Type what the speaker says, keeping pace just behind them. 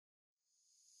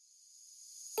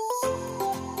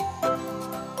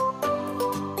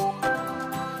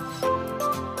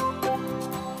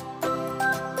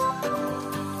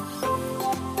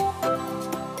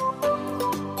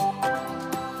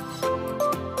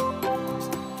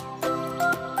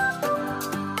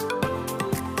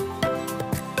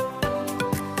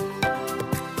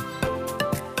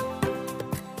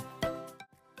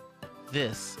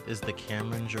This is the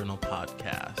Cameron Journal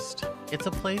Podcast. It's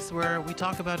a place where we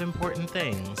talk about important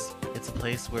things. It's a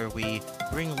place where we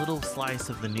bring a little slice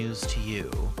of the news to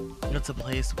you. It's a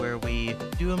place where we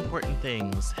do important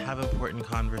things, have important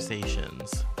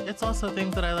conversations. It's also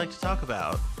things that I like to talk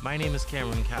about. My name is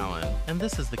Cameron Cowan, and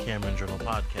this is the Cameron Journal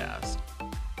Podcast.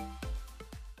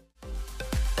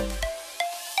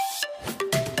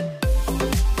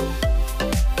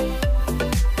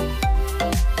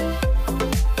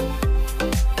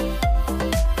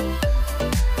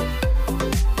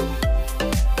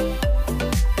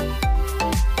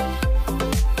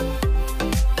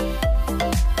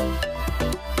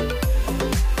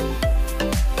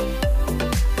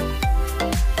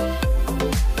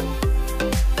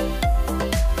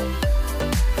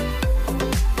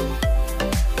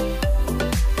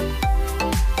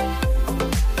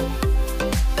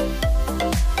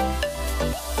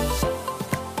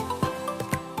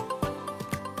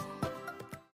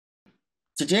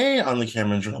 Today on the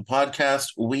Cameron Journal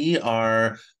Podcast, we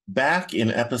are back in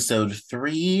episode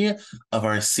 3 of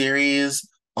our series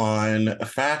on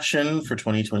fashion for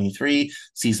 2023,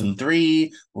 season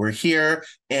 3. We're here,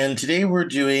 and today we're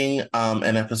doing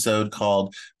an episode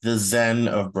called The Zen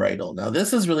of Bridal. Now,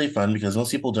 this is really fun because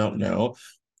most people don't know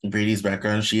Brady's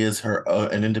background. She is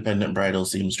an independent bridal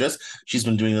seamstress. She's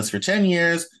been doing this for 10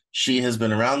 years. She has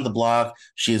been around the block.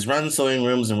 She has run sewing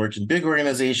rooms and worked in big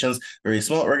organizations, very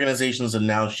small organizations, and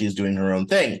now she's doing her own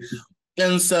thing.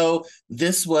 And so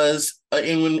this was,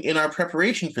 in our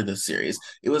preparation for this series,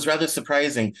 it was rather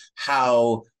surprising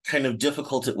how kind of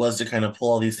difficult it was to kind of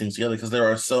pull all these things together, because there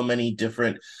are so many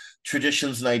different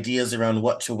traditions and ideas around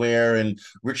what to wear and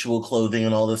ritual clothing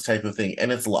and all this type of thing. And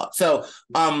it's a lot. So,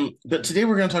 but today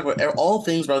we're going to talk about all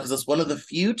things bridal, because it's one of the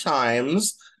few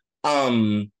times,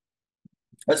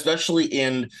 especially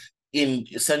in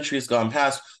centuries gone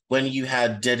past, when you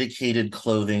had dedicated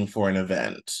clothing for an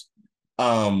event.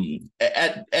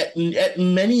 At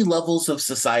many levels of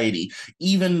society,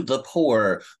 even the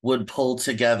poor would pull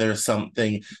together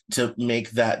something to make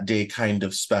that day kind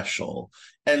of special.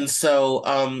 And so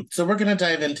we're going to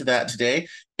dive into that today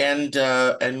and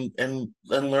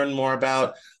learn more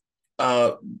about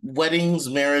weddings,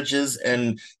 marriages,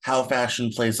 and how fashion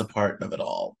plays a part of it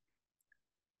all.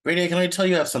 Brady, can I tell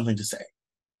you have something to say?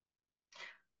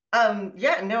 I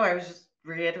was just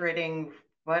reiterating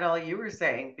what all you were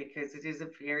saying, because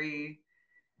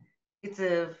it's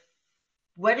a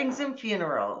weddings and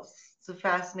funerals. It's a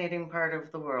fascinating part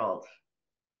of the world.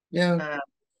 Yeah.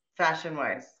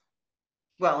 Fashion-wise.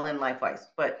 Well, and life-wise,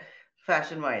 but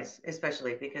fashion-wise,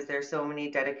 especially because there's so many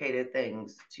dedicated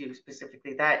things to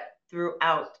specifically that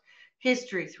throughout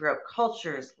history, throughout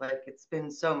cultures. Like, it's been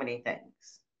so many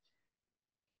things.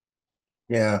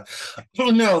 Yeah.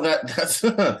 Oh no, that's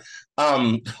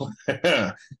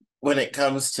when it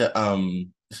comes to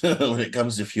when it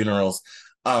comes to funerals,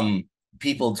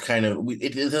 people kind of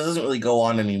it doesn't really go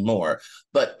on anymore.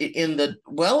 But into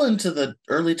the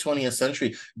early 20th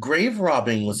century, grave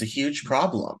robbing was a huge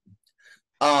problem.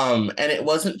 And it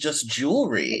wasn't just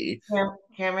jewelry.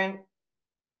 Cameron,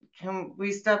 can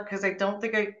we stop? Because I don't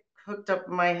think I hooked up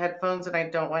my headphones and I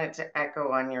don't want it to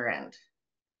echo on your end.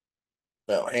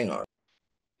 No, hang on.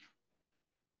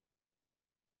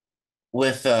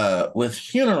 With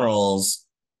funerals,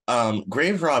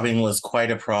 grave robbing was quite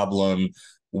a problem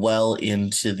well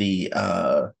into the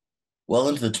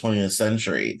 20th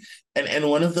century. And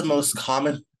one of the most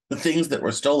common things that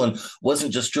were stolen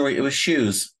wasn't just jewelry, it was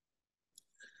shoes.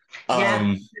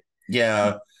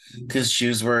 Yeah, because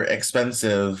shoes were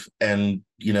expensive, and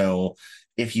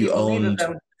if you owned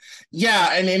them. Yeah,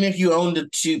 and if you owned a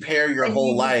 2 pair your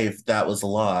whole life, that was a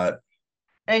lot.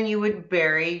 And you would be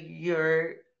buried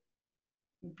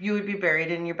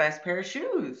in your best pair of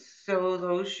shoes. So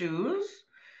those shoes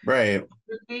would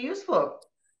be useful.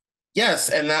 Yes,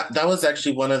 and that was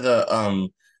actually one of the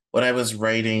when I was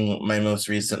writing my most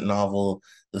recent novel,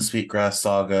 The Sweetgrass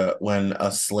Saga, when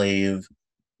a slave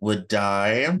would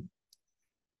die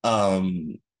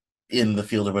in the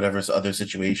field or whatever other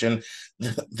situation,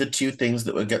 the 2 things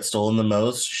that would get stolen the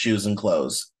most, shoes and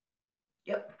clothes.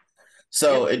 Yep.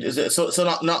 So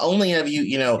not only have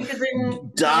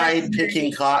you died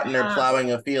picking cotton or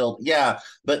plowing a field,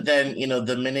 but then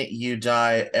the minute you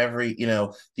die,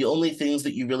 the only things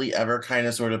that you really ever kind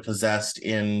of sort of possessed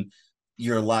in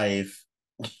your life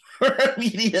were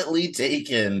immediately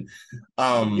taken,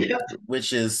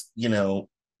 which is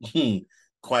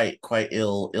quite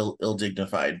ill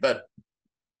dignified. But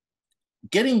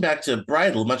getting back to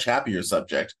bridal, much happier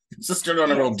subject. Let's start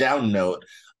on a real down note.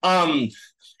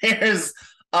 There's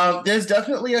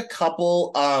definitely a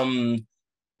couple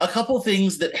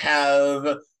things that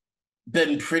have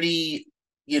been pretty,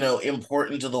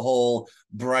 important to the whole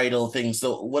bridal thing.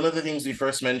 So one of the things we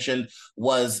first mentioned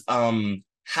was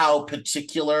how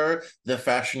particular the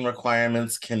fashion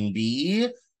requirements can be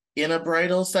in a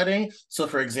bridal setting. So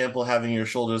for example, having your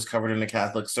shoulders covered in a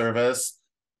Catholic service,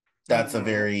 that's a Mm-hmm.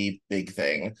 very big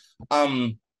thing.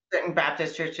 Um Certain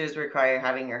Baptist churches require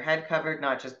having your head covered,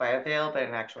 not just by a veil, but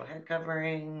an actual head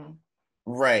covering.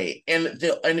 Right. And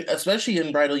especially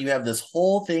in bridal, you have this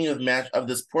whole thing of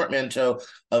this portmanteau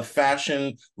of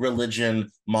fashion,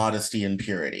 religion, modesty, and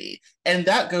purity. And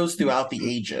that goes throughout the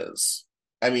ages.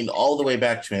 I mean, all the way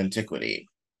back to antiquity.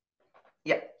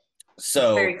 Yeah, it's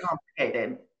So very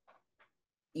complicated.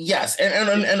 yes,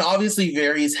 and obviously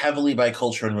varies heavily by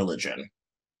culture and religion.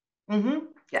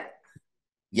 Yeah.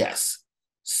 Yes.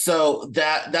 So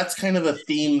that's kind of a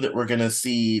theme that we're gonna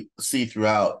see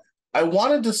throughout. I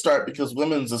wanted to start because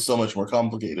women's is so much more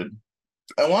complicated.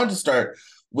 I wanted to start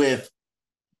with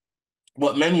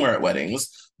what men wear at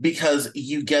weddings because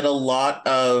you get a lot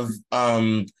of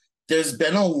there's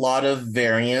been a lot of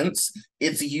variance.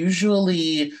 It's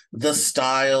usually the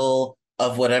style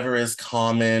of whatever is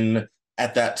common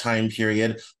at that time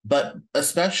period, but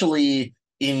especially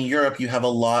in Europe, you have a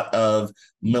lot of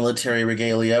military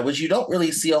regalia, which you don't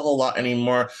really see a whole lot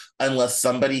anymore unless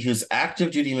somebody who's active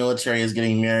duty military is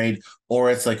getting married or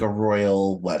it's like a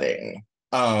royal wedding.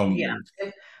 Yeah. Um,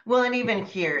 Well, and even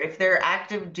here, if they're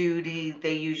active duty,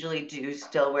 they usually do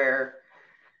still wear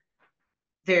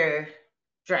their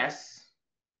dress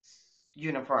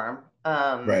uniform.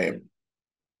 right.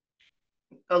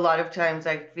 A lot of times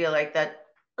I feel like that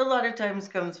a lot of times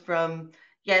comes from,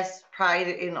 yes, pride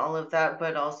in all of that,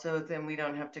 but also then we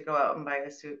don't have to go out and buy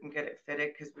a suit and get it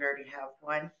fitted because we already have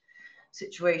one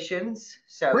situations.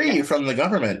 So Free yes. from the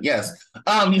government, yes.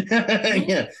 Mhm.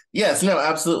 Yeah, yes, no,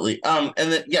 absolutely. And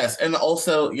then yes, and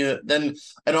also then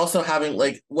and also having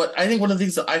like what I think one of the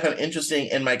things that I found interesting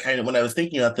in my kind of when I was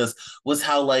thinking about this was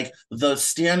how like the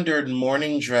standard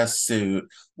morning dress suit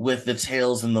with the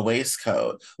tails and the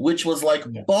waistcoat, which was like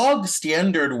Yeah. bog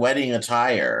standard wedding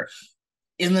attire.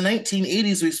 In the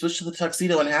 1980s, we switched to the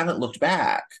tuxedo and haven't looked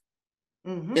back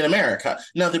in Hmm. America.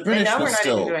 Now the And British now we're was not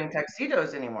even still doing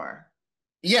tuxedos anymore.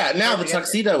 yeah, now the Hardly ever.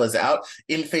 tuxedo is out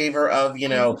in favor of,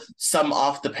 Hmm. some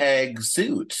off the peg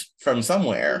suit from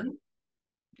somewhere. Hmm.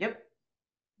 Yep.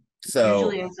 So,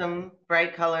 Usually in some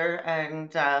bright color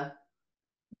and,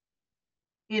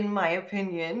 in my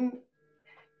opinion,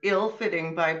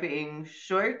 ill-fitting by being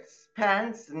shorts,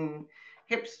 pants, and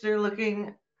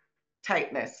hipster-looking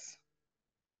tightness.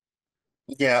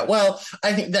 yeah, well,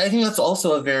 I think that's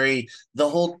also a very the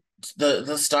whole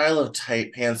the style of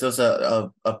tight pants. There's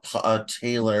a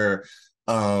tailor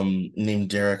named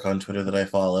Derek on Twitter that I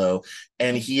follow,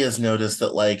 and he has noticed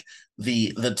that like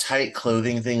the tight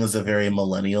clothing thing is a very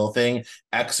millennial thing.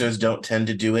 Xers don't tend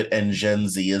to do it, and Gen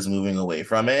Z is moving away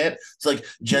from it. It's like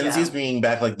Gen Z is Yeah. bringing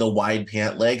back like the wide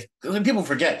pant leg. People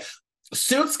forget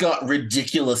suits got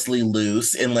ridiculously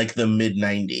loose in like the mid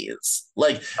 90s.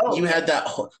 Like Oh, you had yes.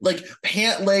 that like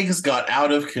pant legs got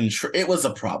out of control. It was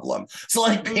a problem. So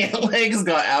like pant Hmm. legs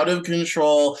got out of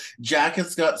control,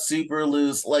 jackets got super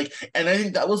loose. Like, and I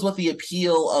think that was what the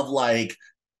appeal of like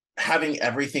having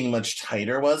everything much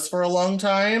tighter was for a long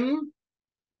time.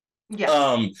 Yeah.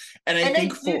 Um, and I And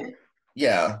think for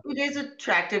yeah, it is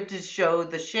attractive to show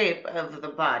the shape of the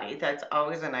body. That's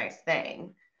always a nice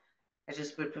thing. I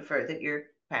just would prefer that your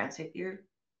pants hit your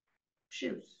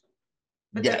shoes.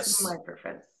 But that's yes. my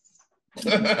preference.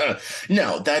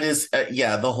 No, that is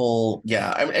yeah, the whole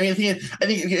yeah. I mean, I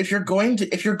think if you're going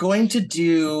to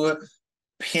do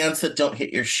pants that don't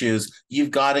hit your shoes,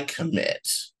 you've got to commit.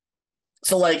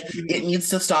 So like it Mhm. needs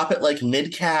to stop at like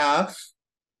mid calf.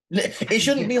 It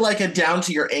shouldn't be Yeah. like a down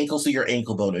to your ankle so your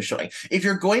ankle bone is showing. If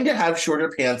you're going to have shorter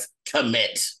pants,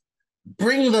 commit.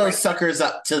 Bring those Right. suckers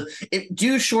up to it,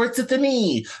 do shorts at the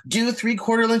knee, do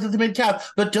 3/4 length at the mid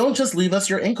calf, but don't just leave us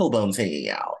your ankle bones hanging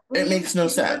out. It makes no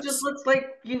Because it just sense. looks like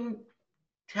you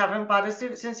haven't bought a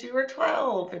suit since you were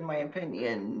 12, in my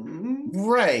opinion.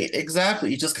 Right, exactly.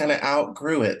 You just kind of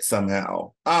outgrew it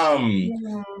somehow.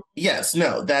 Yeah. Yes,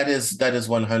 no, that is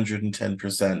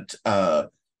 110%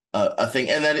 a thing.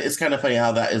 And that is kind of funny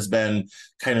how that has been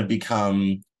kind of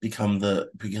become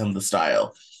the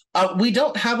style. We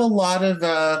don't have a lot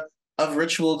of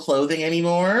ritual clothing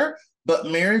anymore, but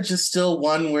marriage is still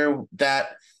one where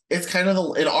that it's kind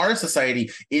of in our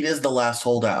society, it is the last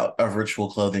holdout of ritual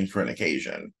clothing for an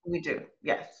occasion, We do,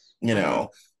 yes. you Hmm. know.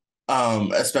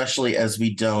 Especially as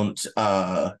we don't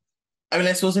I mean,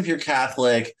 I suppose if you're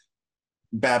Catholic,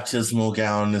 baptismal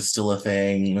gown is still a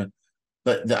thing,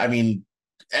 but I mean,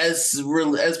 as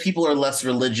people are less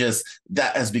religious,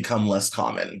 that has become less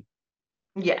common.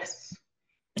 Yes.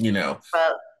 you know.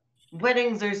 But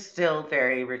weddings are still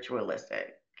very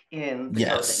ritualistic in the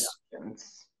clothing Yes,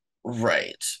 options.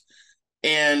 right.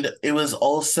 And it was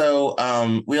also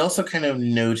we also kind of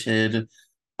noted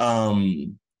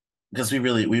um because we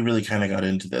really kind of got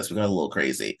into this. We got a little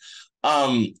crazy.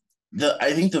 Um,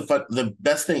 I think the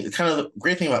best thing, kind of the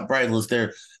great thing about bridal is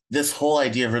this whole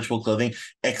idea of ritual clothing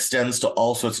extends to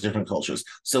all sorts of different cultures.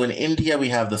 So in India, we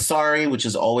have the sari, which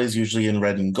is always usually in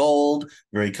red and gold,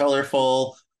 very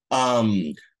colorful.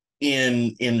 Um,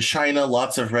 in China,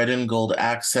 lots of red and gold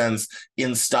accents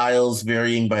in styles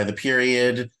varying by the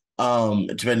period,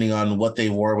 depending on what they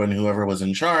wore when whoever was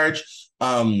in charge.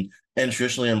 And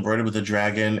traditionally embroidered with a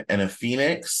dragon and a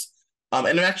phoenix.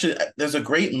 And actually, there's a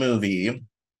great movie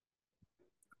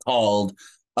called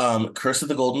Curse of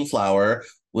the Golden Flower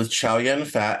with Chow Yun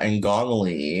Fat and Gong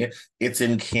Li. It's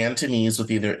in Cantonese with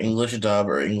either English dub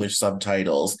or English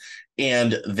subtitles,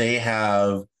 and they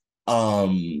have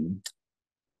um,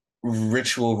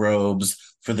 ritual robes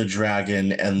for the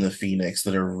dragon and the phoenix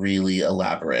that are really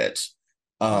elaborate.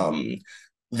 Mm-hmm. Um,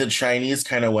 the Chinese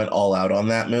kind of went all out on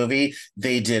that movie.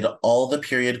 They did all the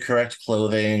period correct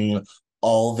clothing,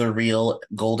 all the real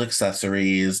gold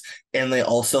accessories, and they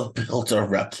also built a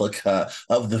replica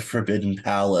of the Forbidden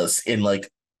Palace in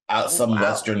like out Oh, some wow.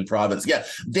 Western province. Yeah,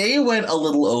 they went a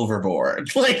little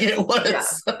overboard. Like Yeah.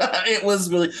 it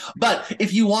was really. But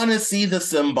if you want to see the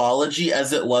symbology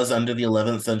as it was under the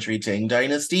 11th century Tang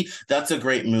Dynasty, that's a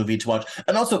great movie to watch.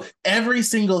 And also, every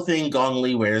single thing Gong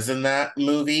Li wears in that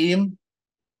movie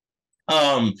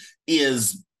um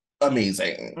is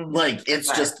amazing. Mm-hmm. Like I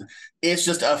bet. it's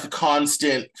just a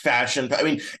constant fashion. I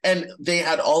mean, and they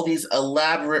had all these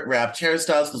elaborate wrapped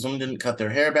hairstyles because women didn't cut their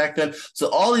hair back then. So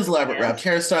all these elaborate wrapped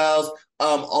Yes. hairstyles,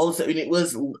 all this. I mean, it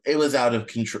was out of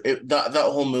control. That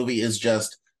whole movie is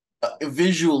just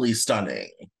visually stunning.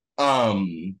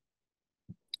 Um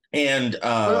and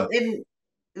Well, in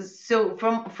so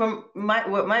from my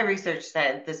what my research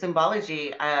said, the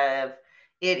symbology of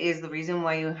it is the reason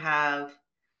why you have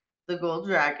the gold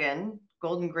dragon,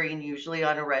 golden green, usually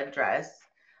on a red dress,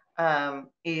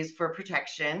 is for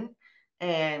protection,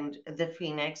 and the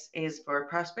phoenix is for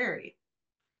prosperity.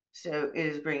 So it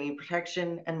is bringing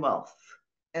protection and wealth,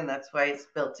 and that's why it's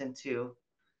built into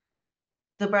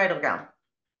the bridal gown.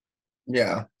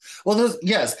 Yeah. Well, there's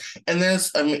yes, and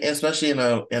there's I mean, especially in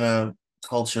a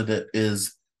culture that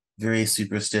is very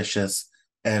superstitious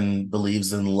and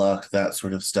believes in luck, that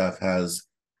sort of stuff has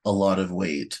a lot of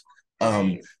weight.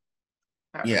 Um,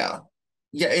 Very yeah. powerful.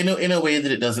 Yeah, in a way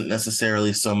that it doesn't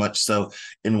necessarily so much so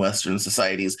in Western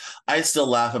societies. I still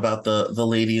laugh about the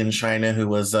lady in China who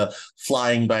was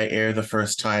flying by air the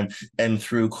first time and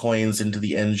threw coins into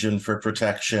the engine for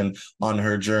protection on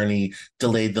her journey,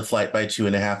 delayed the flight by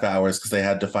 2.5 hours because they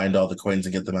had to find all the coins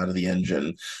and get them out of the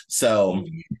engine. So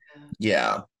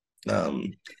Yeah. yeah,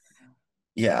 um,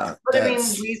 yeah, But I mean,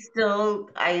 that's we still,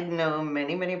 I know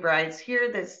many, many brides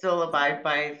here that still abide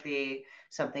by the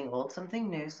something old, something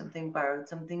new, something borrowed,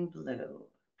 something blue.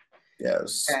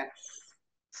 yes. That's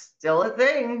still a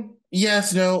thing.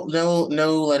 Yes, no, no,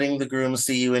 no letting the groom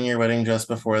see you in your wedding dress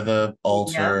before the Yep.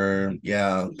 altar.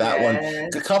 Yeah, that one.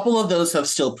 Yes. A couple of those have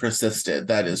still persisted.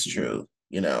 That is true.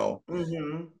 You know,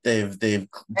 Hmm. they've they've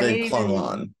And they've clung even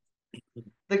on.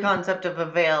 the concept of a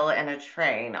veil and a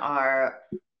train are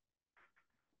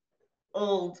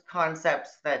old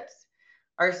concepts that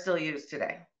are still used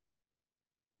today.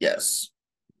 Yes.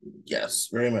 Yes,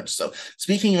 very much so.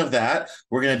 Speaking of that,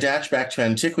 we're going to dash back to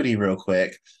antiquity real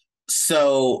quick.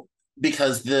 So,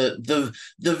 because the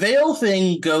veil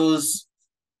thing goes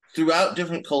throughout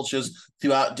different cultures,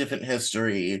 throughout different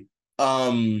history.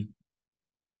 And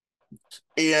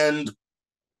in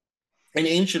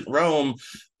ancient Rome,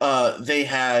 they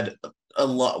had a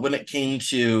lot when it came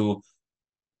to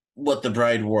what the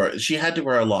bride wore. She had to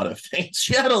wear a lot of things.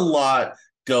 She had a lot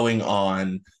going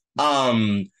on.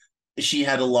 Um, she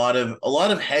had a lot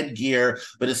of headgear,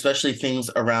 but especially things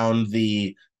around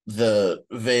the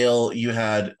veil. You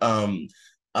had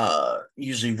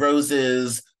usually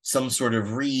roses, some sort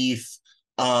of wreath,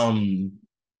 um,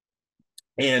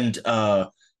 and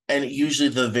and usually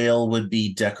the veil would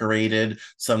be decorated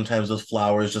sometimes with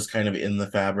flowers just kind of in the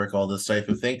fabric, all this type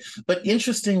of thing. But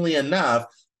interestingly enough,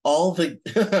 all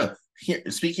the here,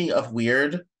 speaking of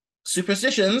weird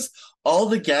superstitions, all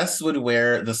the guests would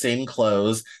wear the same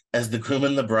clothes as the groom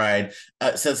and the bride.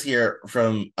 It says here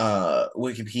from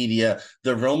Wikipedia,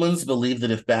 the Romans believed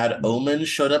that if bad omens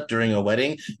showed up during a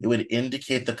wedding, it would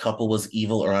indicate the couple was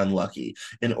evil or unlucky.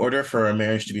 In order for a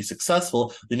marriage to be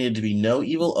successful, there needed to be no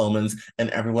evil omens, and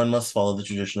everyone must follow the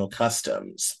traditional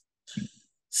customs.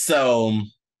 So,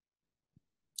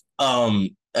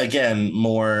 Again,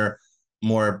 more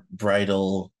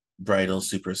bridal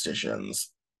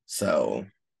superstitions. So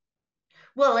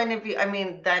Well, and if you, I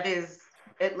mean, that is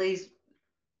at least,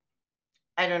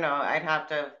 I don't know, I'd have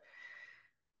to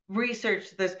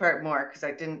research this part more because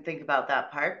I didn't think about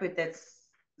that part, but that's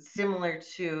similar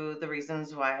to the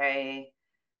reasons why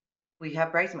we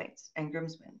have bridesmaids and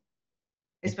groomsmen,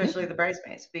 especially the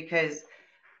bridesmaids, because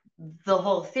the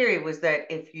whole theory was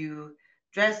that if you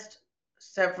dressed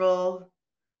several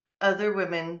other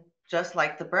women just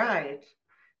like the bride,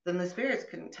 then the spirits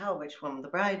couldn't tell which one the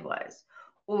bride was,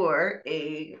 or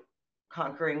a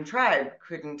conquering tribe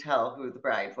couldn't tell who the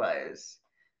bride was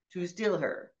to steal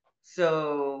her.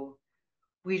 So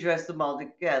we dress them all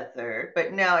together.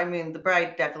 But now, I mean, the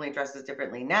bride definitely dresses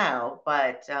differently now,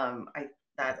 but I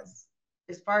that's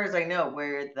as far as I know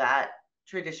where that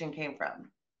tradition came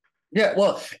from. yeah,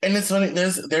 well, and it's funny.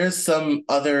 There's some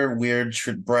other weird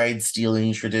bride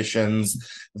stealing traditions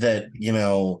that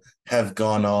have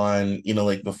gone on.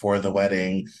 Like before the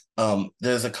wedding.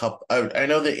 There's a couple. I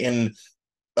know that in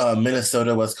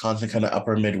Minnesota, Wisconsin, kind of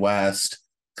upper Midwest,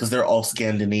 because they're all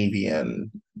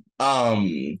Scandinavian.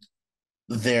 Um,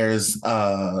 there's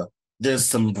uh there's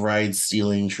some bride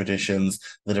stealing traditions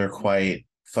that are quite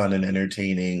fun and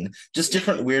entertaining. Just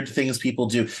different weird things people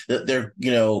do that their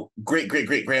great great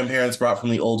great grandparents brought from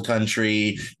the old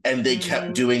country and they kept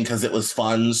Mm-hmm. doing because it was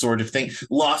fun, sort of thing.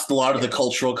 Lost a lot of the Yes.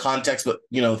 cultural context, but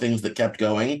things that kept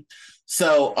going.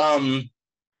 So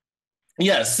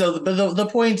yes, so the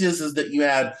point is that you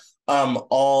had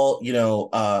all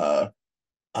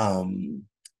um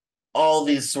all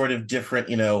these sort of different,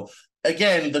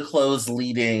 again, the clothes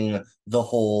leading the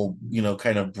whole,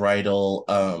 kind of bridal,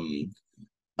 kind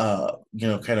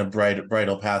of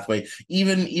bridal pathway.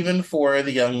 Even for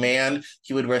the young man,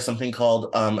 he would wear something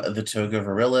called the toga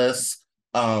virilis,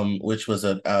 which was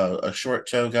a short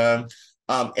toga.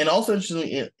 And also,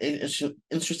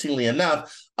 interestingly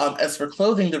enough, as for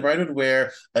clothing, the bride would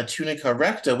wear a tunica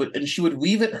recta, and she would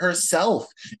weave it herself,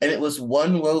 and it was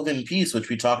one woven piece, which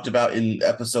we talked about in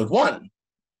episode one.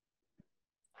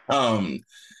 Um,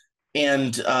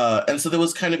 and so there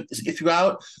was kind of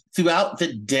throughout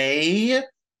the day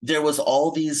there was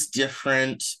all these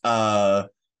different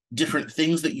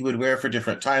things that you would wear for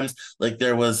different times. Like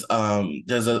there's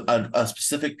a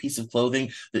specific piece of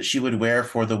clothing that she would wear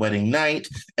for the wedding night,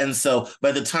 and so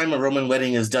by the time a Roman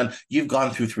wedding is done, you've gone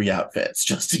through three outfits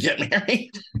just to get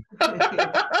married.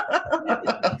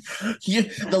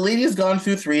 The lady has gone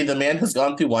through three, the man has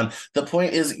gone through one. The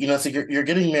point is, so you're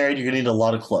getting married, you're gonna need a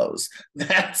lot of clothes.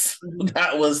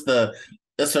 That was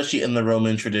especially in the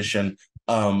Roman tradition,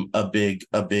 a big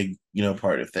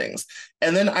part of things.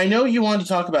 And then I know you wanted to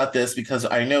talk about this because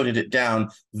I noted it down.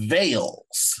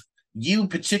 Veils. You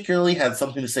particularly had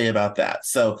something to say about that.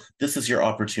 So this is your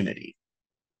opportunity.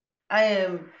 I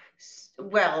am,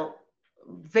 well,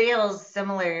 veils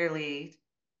similarly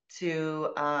to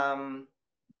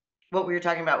what we were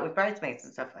talking about with bridesmaids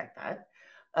and stuff like that.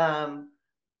 Um,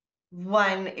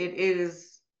 One, it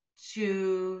is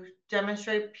to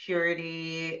demonstrate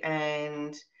purity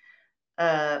and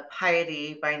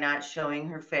piety by not showing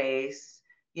her face,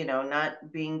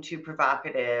 not being too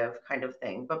provocative, kind of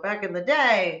thing. But back in the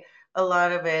day, a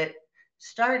lot of it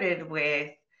started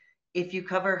with if you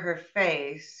cover her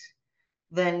face,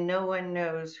 then no one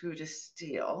knows who to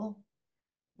steal.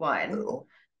 One. So,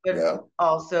 But yeah.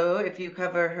 also, if you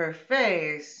cover her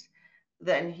face,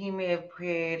 then he may have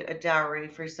paid a dowry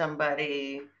for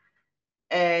somebody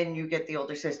and you get the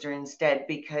older sister instead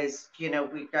because we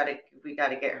got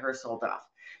to get her sold off.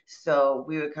 So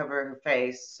we would cover her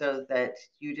face so that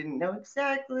you didn't know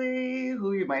exactly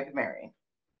who you might be marrying.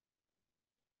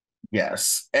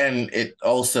 Yes, and it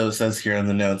also says here in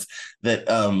the notes that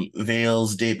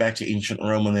veils date back to ancient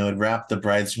Rome when they would wrap the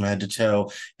brides from head to toe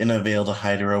in a veil to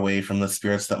hide her away from the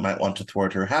spirits that might want to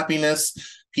thwart her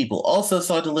happiness. People also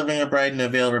saw delivering a bride in a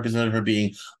veil represented her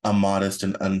being a modest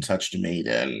and untouched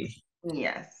maiden.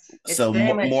 Yes, it's So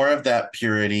very much, more of that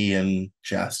purity and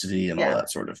chastity and all yeah,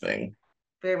 that sort of thing.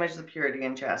 very much the purity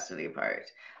and chastity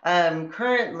part.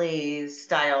 Currently,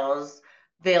 styles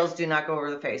veils do not go over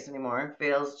the face anymore.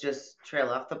 Veils just trail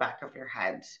off the back of your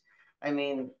head. I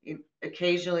mean,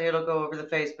 occasionally it'll go over the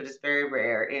face, but it's very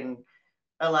rare. In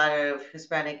a lot of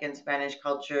Hispanic and Spanish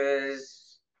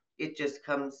cultures, it just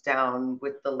comes down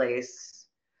with the lace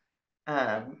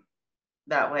um,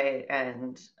 that way,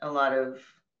 and a lot of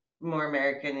more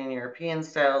American and European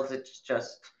styles, it's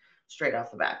just straight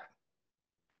off the back.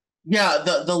 Yeah,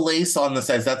 the lace on the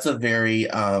sides, that's a very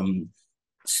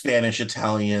Spanish,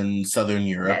 Italian, Southern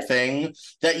Europe Yes. thing.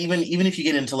 That even if you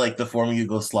get into like the former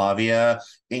Yugoslavia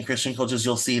in Christian cultures,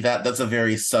 you'll see that that's a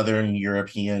very Southern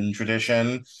European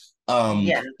tradition.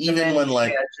 Yeah. The Even when men,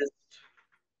 like yeah, just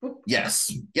whoop.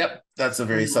 yes, yep, that's a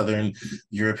very Mhm. Southern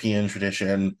European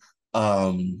tradition.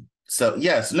 So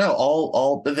yes, no,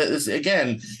 all but this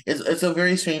again, it's a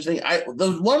very strange thing.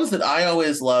 The ones that I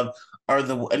always love are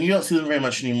the and you don't see them very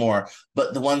much anymore,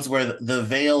 but the ones where the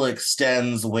veil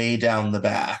extends way down the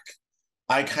back.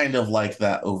 I kind of like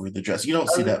that over the dress. You don't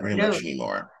see Oh, that very no. much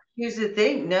anymore. Here's the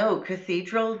thing. No,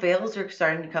 cathedral veils are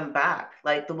starting to come back.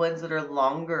 Like the ones that are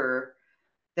longer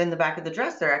than the back of the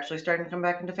dress, they're actually starting to come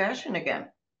back into fashion again.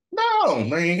 No,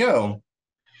 there you go.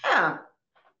 Yeah. I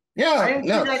Yeah, didn't see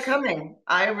no, that coming.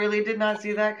 I really did not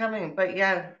see that coming. But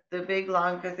yeah, the big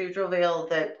long cathedral veil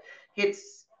that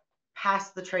hits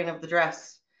past the train of the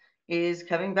dress is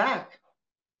coming back.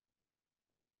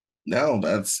 no,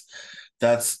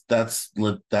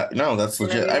 that no, that's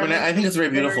And I legit. mean, I that mean, makes I think me it's very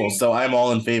beautiful, very so I'm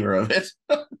all in favor of it.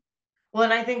 well,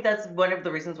 and I think that's one of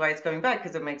the reasons why it's coming back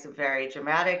because it makes it very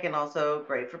dramatic and also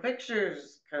great for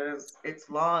pictures because it's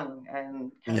long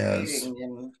and Yes. cascading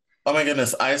and Oh my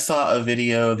goodness. I saw a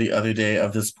video the other day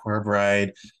of this poor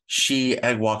bride. She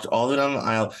had walked all the way down the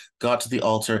aisle, got to the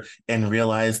altar, and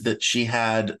realized that she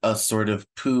had a sort of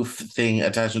poof thing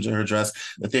attached to her dress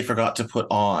that they forgot to put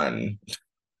on.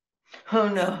 oh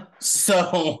no.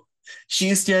 So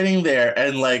she's standing there,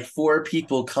 and like four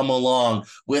people come along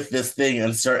with this thing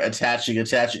and start attaching.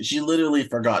 She literally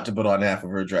forgot to put on half of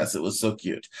her dress. It was so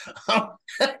cute.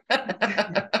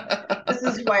 This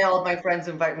is why all of my friends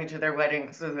invite me to their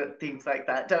weddings so that things like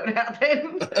that don't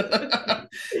happen.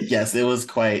 Yes, it was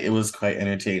quite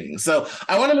entertaining. So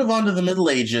I want to move on to the Middle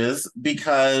Ages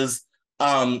because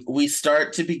we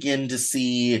start to begin to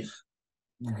see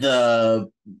the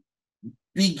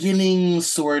beginning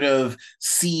sort of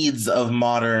seeds of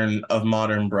modern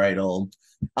bridal.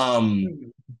 Um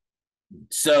Mhm.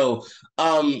 so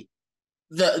um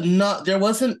there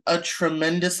wasn't a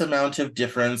tremendous amount of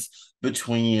difference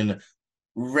between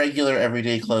regular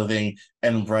everyday clothing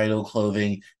and bridal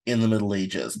clothing in the Middle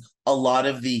Ages. A lot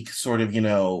of the sort of,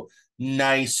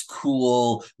 nice,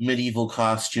 cool medieval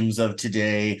costumes of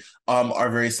today are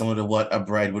very similar to what a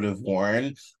bride would have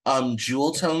worn.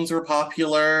 Jewel tones were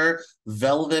popular.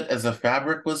 Velvet as a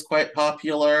fabric was quite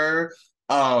popular.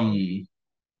 Um,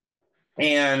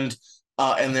 and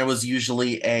there was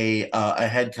usually a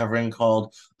head covering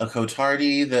called a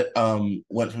cotardi that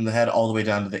went from the head all the way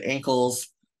down to the ankles,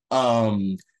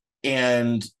 um,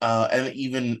 and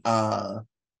even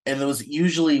and there was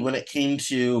usually when it came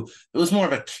to it was more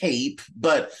of a cape,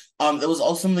 but it was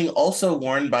also something also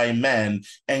worn by men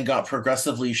and got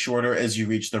progressively shorter as you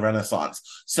reach the Renaissance.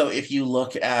 So if you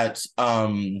look at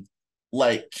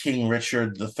like King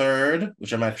Richard III,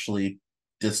 which I'm actually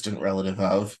distant relative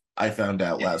of. I found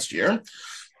out last year.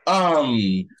 Um,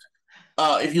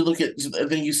 if you look at,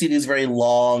 then you see these very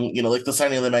long, like the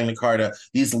signing of the Magna Carta,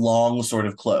 these long sort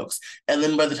of cloaks, and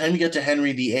then by the time you get to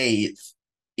Henry VIII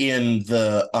in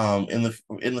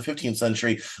the 15th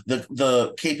century,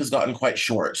 the cape has gotten quite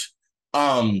short.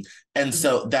 Um, and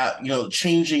so that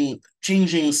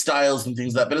changing styles and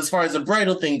things like that. But as far as the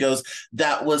bridal thing goes,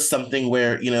 that was something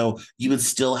where you would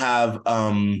still have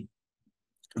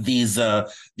these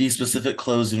specific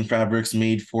clothes and fabrics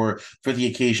made for the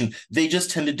occasion. They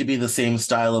just tended to be the same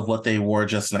style of what they wore,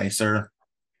 just nicer,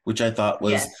 which I thought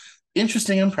was Yes.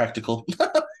 interesting and practical.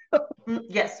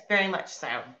 Yes, very much so.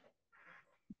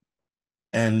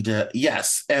 And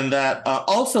yes, and that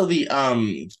also the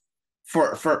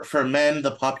for men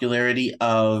the popularity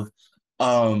um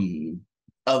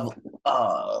of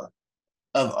uh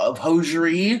of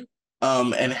hosiery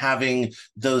and having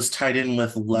those tied in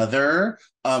with leather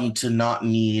to not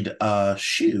need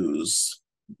shoes,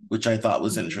 which I thought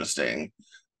was Mhm. interesting.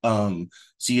 Um,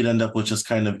 so you'd end up with just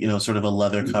kind of, sort of a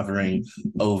leather covering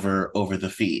over the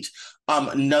feet.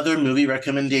 Another movie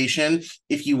recommendation,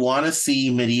 if you want to see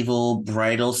medieval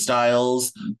bridal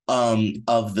styles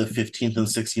of the 15th and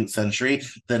 16th century,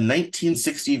 the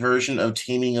 1960 version of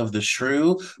Taming of the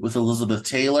Shrew with Elizabeth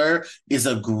Taylor is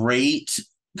a great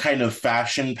kind of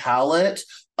fashion palette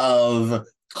of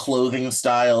clothing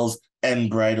styles and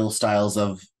bridal styles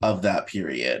of that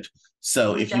period.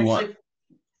 So Which if you want actually,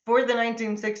 for the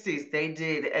 1960s, they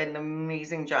did an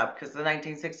amazing job because the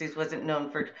 1960s wasn't known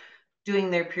for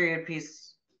doing their period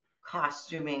piece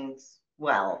costumings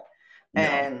well. no.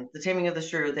 And The Taming of the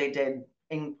Shrew, they did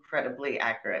incredibly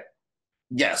accurate.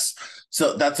 Yes.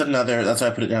 So that's why I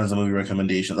put it down as a movie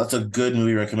recommendation. That's a good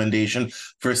movie recommendation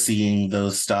for seeing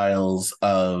those styles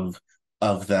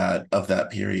of that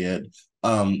period.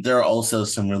 There are also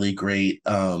some really great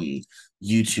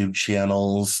YouTube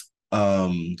channels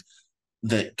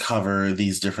that cover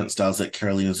these different styles, like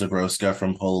Karolina Zabrowska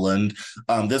from Poland.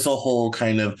 There's a whole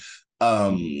kind of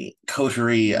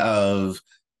coterie of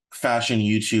fashion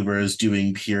YouTubers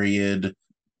doing period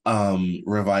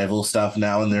revival stuff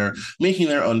now, and they're making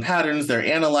their own patterns, they're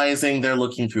analyzing, they're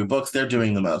looking through books, they're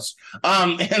doing the most.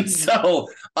 And so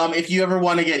if you ever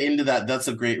want to get into that, that's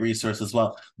a great resource as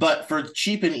well. But for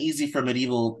cheap and easy for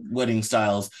medieval wedding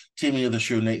styles, Taming of the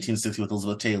Shrew 1960 with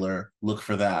Elizabeth Taylor, look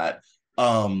for that.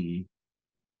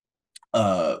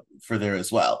 For there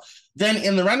as well. Then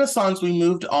in the Renaissance, we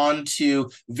moved on to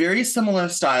very similar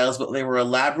styles, but they were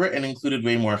elaborate and included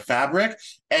way more fabric.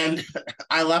 And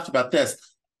I laughed about this,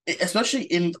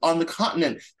 especially on the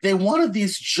continent. They wanted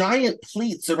these giant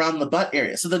pleats around the butt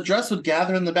area, so the dress would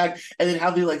gather in the back, and they'd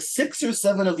have like 6 or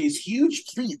 7 of these huge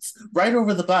pleats right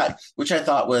over the butt, which I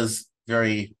thought was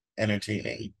very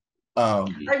entertaining. I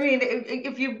mean,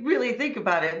 if you really think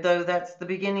about it, though, that's the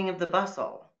beginning of the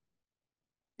bustle.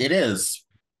 It is.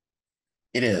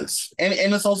 It is. And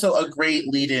it's also a great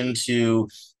lead into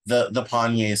the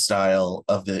Panier style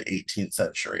of the 18th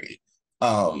century.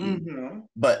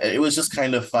 But it was just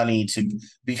kind of funny to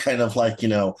be kind of like,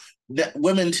 that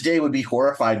women today would be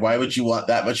horrified. Why would you want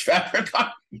that much fabric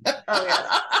on? Oh,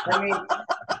 yes. I mean,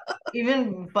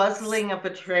 even bustling up a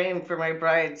train for my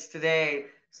brides today,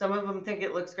 some of them think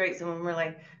it looks great. Some of them are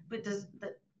like, but does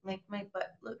that make my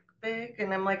butt look big?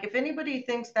 And I'm like, if anybody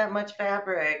thinks that much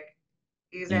fabric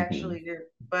is Mhm. actually your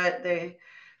butt, they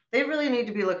really need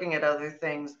to be looking at other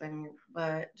things than your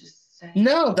butt. Just saying.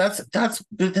 No,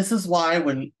 this is why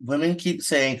when women keep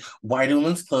saying, why do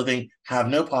women's clothing have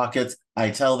no pockets?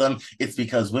 I tell them it's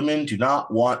because women do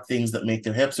not want things that make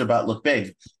their hips or butt look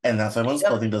big. And that's why women's Yep.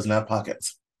 clothing doesn't have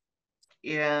pockets,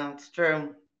 Yeah, it's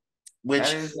true. That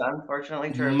which is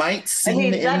unfortunately true. might I seem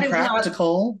mean, that is not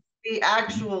impractical. the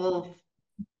actual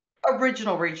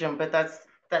original region, but that's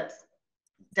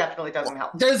definitely doesn't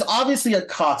help. There's obviously a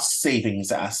cost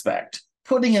savings aspect.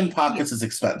 Putting in Yeah. pockets is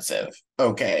expensive.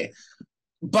 Okay.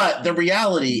 But the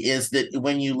reality is that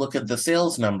when you look at the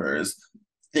sales numbers,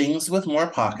 things with more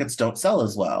pockets don't sell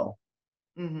as well.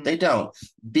 They Mm-hmm. don't.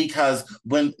 Because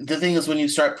when the thing is, when you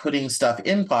start putting stuff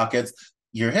in pockets,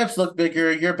 your hips look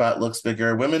bigger, your butt looks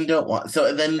bigger. Women don't want.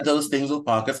 So then those things with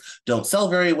pockets don't sell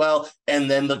very well.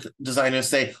 And then the designers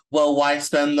say, well, why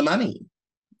spend the money?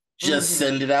 Just Mm-hmm.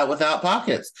 send it out without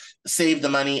pockets. Save the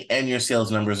money and your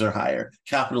sales numbers are higher.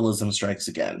 Capitalism strikes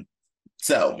again.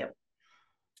 So, Yep.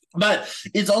 but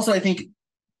it's also, I think,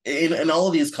 in all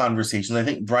of these conversations, I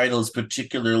think Bridal is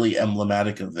particularly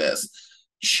emblematic of this,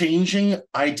 changing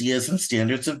ideas and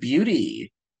standards of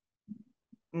beauty,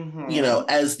 Mm-hmm.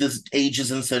 as this ages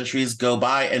and centuries go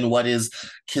by, and what is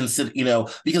considered,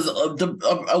 because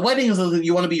a wedding is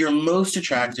you want to be your most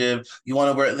attractive, you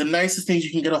want to wear the nicest things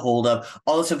you can get a hold of,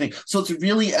 all this sort of thing. So it's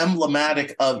really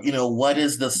emblematic of, what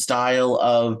is the style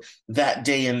of that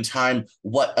day and time,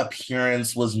 what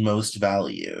appearance was most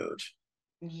valued.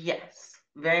 Yes,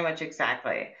 very much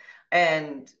exactly.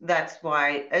 And that's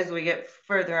why, as we get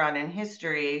further on in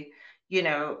history,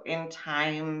 in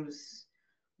times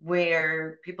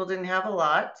where people didn't have a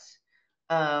lot,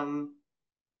 um,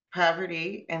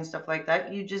 poverty and stuff like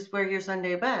that, you just wear your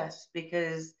Sunday best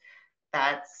because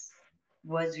that's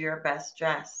was your best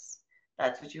dress.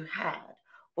 That's what you had.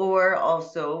 Or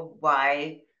also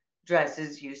why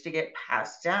dresses used to get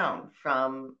passed down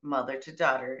from mother to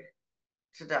daughter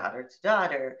to daughter to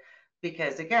daughter,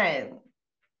 because again,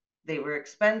 they were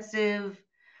expensive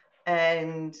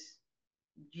and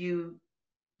you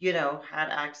had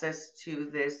access to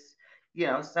this,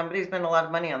 somebody spent a lot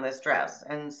of money on this dress.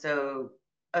 And so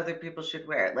other people should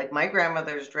wear it. Like my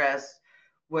grandmother's dress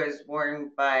was worn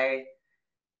by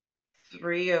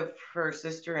 3 of her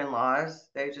sister-in-laws.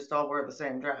 They just all wore the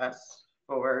same dress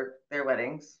for their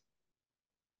weddings.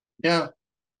 Yeah.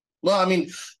 Well, I mean,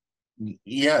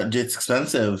 yeah, it's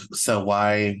expensive, so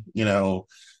why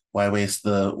waste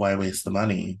the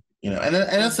money, and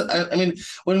that's, Mm-hmm. I mean,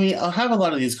 when we have a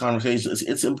lot of these conversations,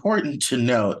 it's important to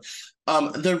note,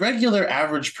 the regular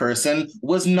average person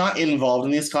was not involved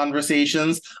in these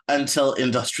conversations until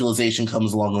industrialization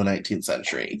comes along in the 19th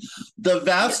century. The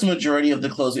vast Yes. majority of the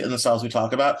clothes and the styles we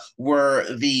talk about were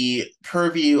the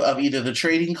purview of either the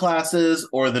trading classes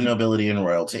or the nobility and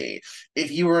royalty. If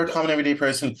you were a Yes. common everyday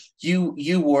person,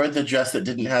 you wore the dress that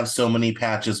didn't have so many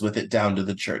patches with it down to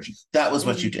the church. That was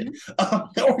what you did.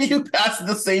 Mm-hmm. Or you passed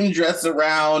the same dress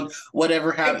around,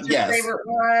 whatever happened. Picked your Yes. favorite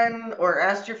one or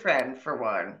asked your friend for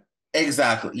one.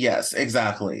 Exactly. Yes,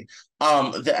 exactly.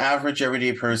 The average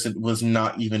everyday person was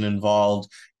not even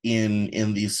involved in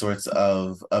these sorts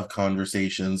of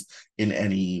conversations in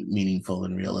any meaningful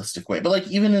and realistic way. But like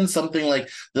even in something like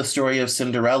the story of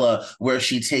Cinderella, where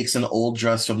she takes an old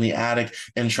dress from the attic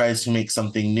and tries to make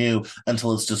something new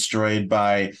until it's destroyed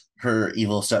by her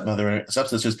evil stepmother and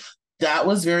stepsisters. That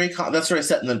was that story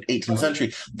set in the 18th Oh,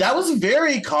 century. That was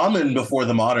very common before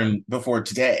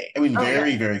today. I mean, oh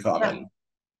very, yeah, very yeah. common.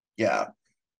 Yeah.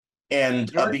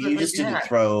 And Yours but was you like just a hack.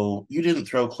 you didn't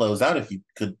throw clothes out if you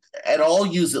could at all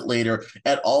use it later,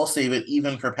 at all save it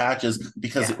even for patches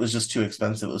because Yeah. it was just too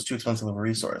expensive. It was too expensive of a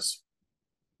resource.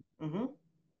 Hmm.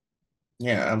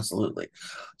 Yeah, absolutely.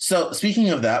 So speaking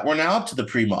of that, we're now up to the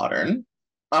pre-modern.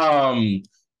 Um,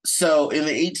 so in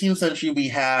the 18th century, we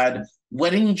had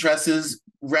wedding dresses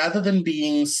rather than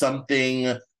being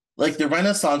something like the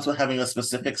Renaissance with having a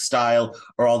specific style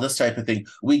or all this type of thing.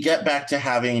 We get back to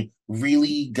having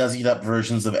really guzzied up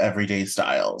versions of everyday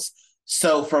styles.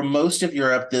 So for most of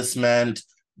Europe, this meant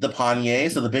the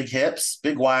panniers, so the big hips,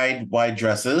 big wide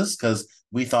dresses, because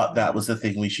we thought that was the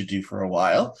thing we should do for a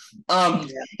while. Um,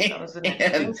 Yeah, that was an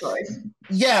interesting and choice.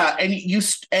 yeah,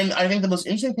 and I think the most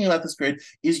interesting thing about this period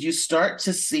is you start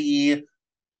to see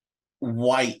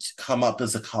white come up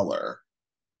as a color,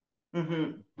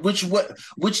 Hmm. which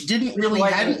didn't Which really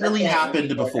hadn't wasn't a really thing happened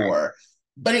before then. before.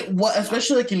 But it was, No.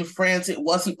 especially like in France, it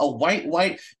wasn't a white.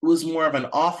 It was more of an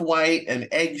off-white, an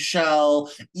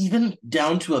eggshell, even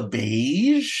down to a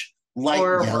beige, light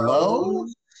Or a yellow.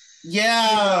 rose, you know,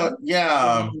 Yeah,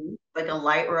 yeah. like a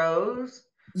light rose.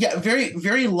 Yeah, very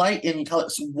very light in color,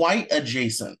 so white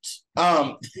adjacent,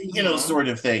 Hmm. sort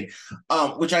of thing,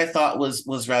 which I thought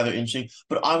was rather interesting.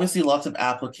 But obviously lots of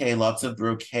applique, lots of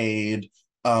brocade,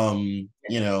 and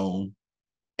Lots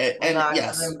of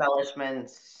yes,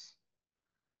 embellishments.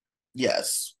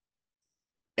 yes,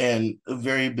 and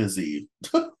very busy.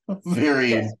 Yes,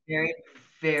 Very very,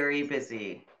 very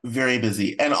busy. very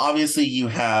busy. And obviously you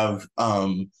have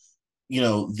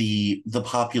the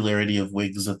popularity of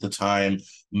wigs at the time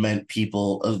meant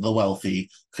people, the wealthy,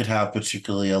 could have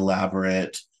particularly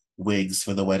elaborate wigs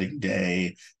for the wedding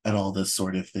day and all this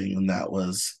sort of thing, and that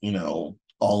was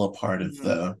all a part of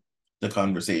Hmm. the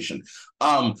conversation.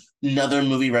 Another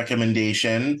movie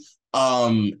recommendation,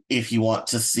 if you want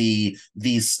to see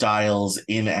these styles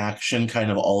in action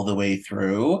kind of all the way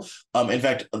through, in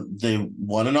fact they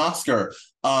won an Oscar,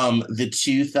 the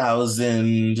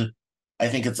 2000, I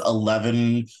think it's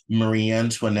 11, Marie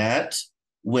Antoinette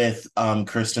with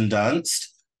Kirsten Dunst.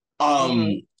 Um,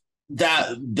 Hmm. that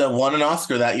the won an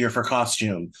Oscar that year for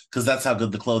costume because that's how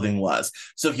good the clothing was.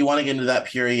 So if you want to get into that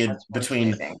period That's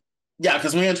between, amazing. yeah,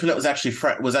 because Marie Antoinette was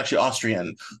actually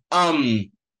Austrian.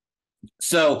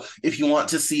 So if you want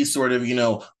to see sort of,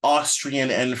 Austrian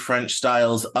and French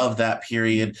styles of that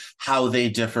period, how they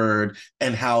differed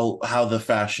and how the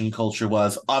fashion culture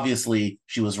was, obviously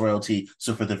she was royalty.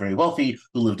 So for the very wealthy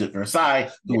who lived at Versailles,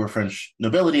 who Yeah. were French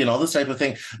nobility and all this type of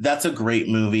thing, that's a great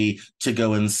movie to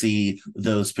go and see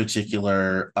those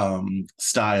particular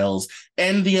styles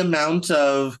and the amount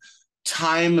of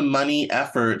time, money,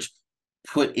 effort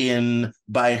put in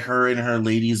by her and her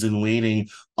ladies in waiting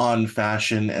on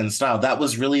fashion and style. That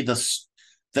was really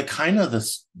the kind of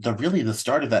the really the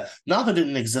start of that. Not that it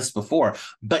didn't exist before,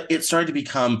 but it started to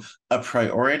become a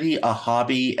priority, a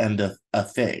hobby, and a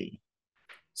thing.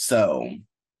 So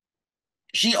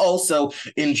she also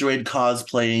enjoyed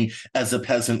cosplaying as a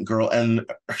peasant girl, and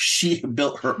she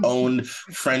built her own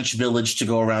French village to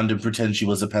go around and pretend she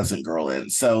was a peasant girl in.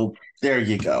 So there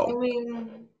you I go. mean,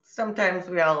 sometimes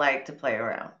we all like to play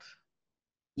around.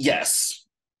 Yes,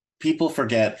 people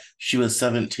forget she was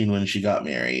 17 when she got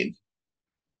married,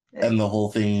 Yeah. and the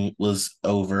whole thing was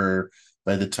over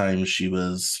by the time she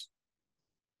was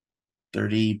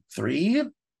 33. It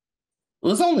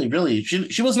was only really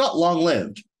she was not long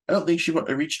lived. I don't think she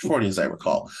reached 40 as I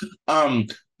recall.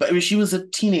 But I mean, she was a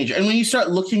teenager, and when you start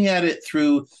looking at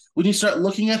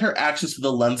her actions through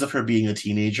the lens of her being a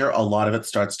teenager, a lot of it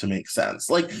starts to make sense.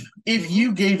 Like if you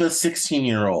Hmm. gave a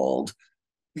 16-year-old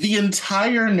the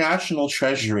entire national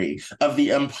treasury of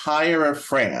the Empire of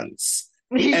France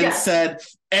and Yes. said,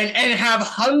 and have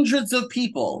hundreds of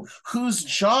people whose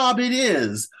job it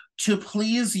is to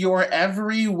please your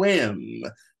every whim,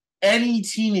 any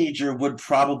teenager would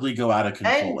probably go out of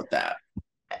control And with that.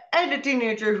 and a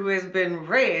teenager who has been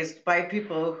raised by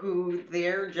people who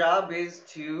their job is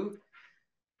to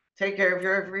take care of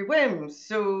your every whim.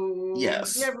 So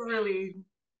Yes. never really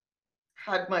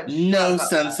had much thought No about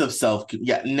sense of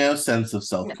no sense of that.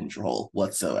 self-control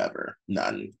whatsoever.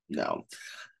 None. No.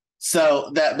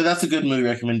 So but that's a good movie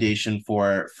recommendation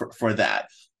for that.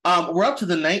 We're up to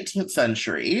the 19th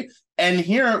century, and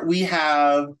here we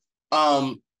have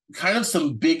um, kind of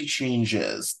some big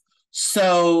changes.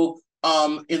 So,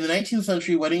 in the 19th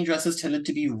century, wedding dresses tended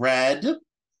to be red.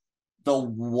 The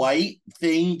white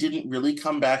thing didn't really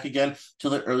come back again till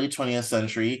the early 20th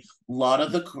century. A lot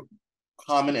of the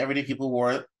common everyday people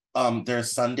wore their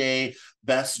Sunday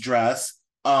best dress.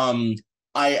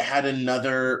 I had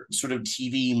another sort of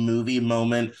TV movie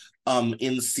moment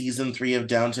in season 3 of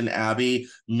Downton Abbey.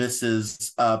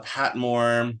 Mrs.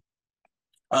 Patmore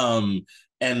um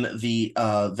and the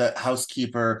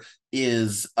housekeeper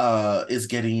is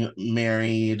getting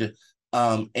married,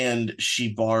 and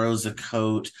she borrows a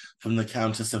coat from the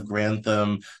Countess of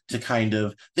Grantham to kind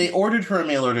of, they ordered her a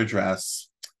mail order dress.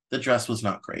 The dress was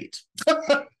not great.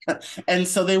 And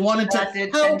so they wanted to That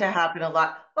did tend help. to happen a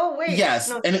lot. Oh wait, Yes,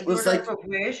 no, and did it you was order like, up a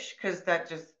wish? Because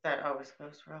that always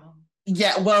goes wrong.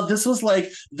 yeah, well, this was like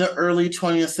the early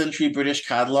 20th century British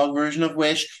catalog version of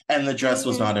Wish, and the dress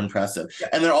was Mm-hmm. not impressive. Yeah.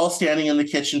 And they're all standing in the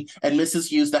kitchen, and Mrs.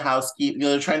 Hughes, the housekeeper,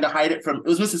 they're trying to hide it from, it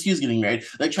was Mrs. Hughes getting married,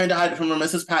 like trying to hide it from her.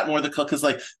 Mrs. Patmore, the cook, is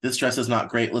like, this dress is not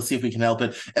great. Let's see if we can help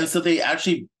it. And so they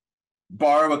actually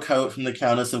borrow a coat from the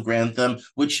Countess of Grantham,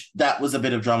 which that was a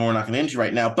bit of drama we're not going to into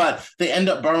right now, but they end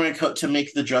up borrowing a coat to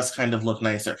make the dress kind of look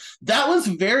nicer. That was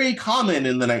very common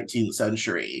in the 19th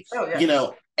century, Oh you yes.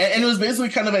 know, and it was basically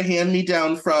kind of a hand me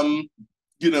down from,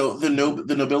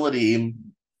 the nobility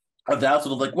of the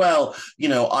household of like, well,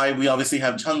 we obviously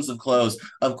have tons of clothes.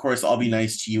 Of course, I'll be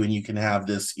nice to you, and you can have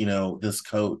this, this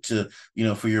coat to,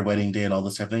 for your wedding day and all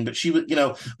this type of thing. But she would,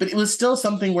 but it was still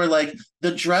something where like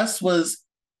the dress was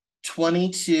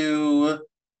 22.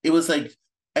 It was like,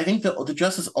 I think the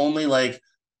dress is only like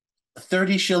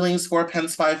 30 shillings, 4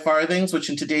 pence, 5 farthings, which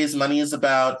in today's money is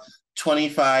about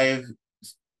 25,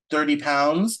 30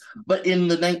 pounds. But in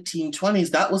the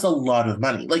 1920s, that was a lot of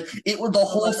money. Like it was, the That's a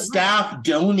whole lot of money. staff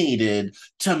donated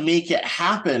to make it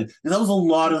happen. That was a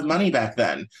lot of Mm-hmm. money back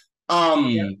then. Yeah.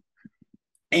 Um,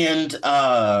 and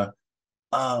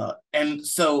and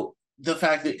so the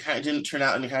fact that it kind of didn't turn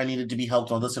out and it kind of needed to be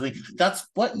helped on this something, that's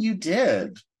what you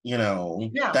did, Yeah.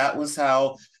 that was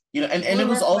how, and Well, it and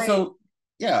was also,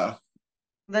 yeah.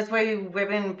 that's why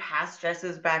women pass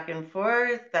dresses back and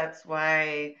forth. That's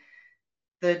why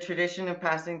the tradition of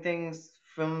passing things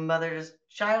from mother to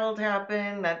child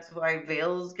happen. That's why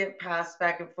veils get passed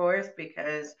back and forth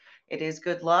because it is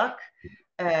good luck.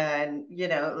 And,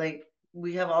 like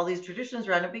we have all these traditions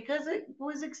around it because it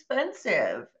was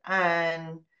expensive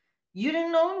and you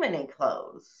didn't own many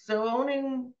clothes. So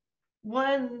owning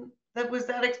one that was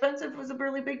that expensive was a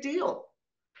really big deal.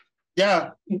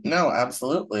 Yeah, no,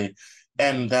 absolutely.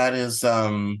 And that is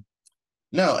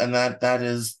no, and that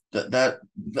is that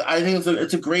I think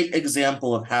it's a great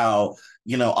example of how,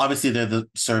 obviously they're the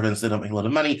servants, they don't make a lot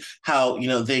of money, how,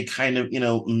 they kind of,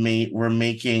 were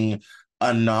making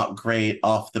a not great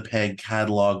off the peg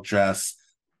catalog dress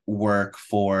work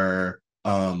for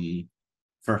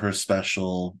her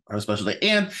special day.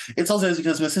 And it's also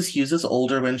because Mrs. Hughes is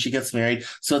older when she gets married,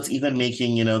 so it's even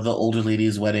making, the older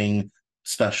lady's wedding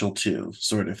special too,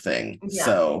 sort of thing. Yeah.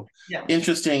 So Yeah.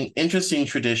 interesting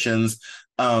traditions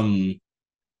um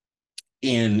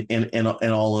in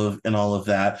all of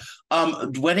that.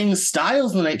 Wedding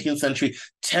styles in the 19th century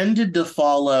tended to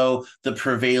follow the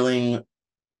prevailing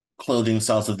clothing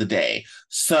styles of the day.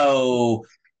 So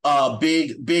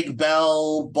big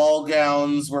ball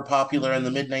gowns were popular in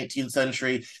the mid 19th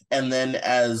century, and then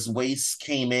as waists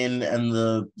came in and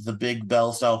the big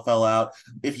bell style fell out,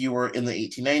 if you were in the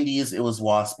 1890s, it was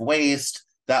wasp waist.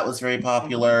 That was very Mm-hmm.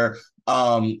 popular.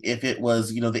 If it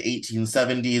was, the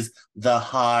 1870s, the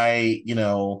high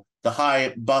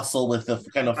bustle with the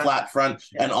kind of flat front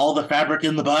and Yes. all the fabric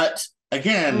in the butt.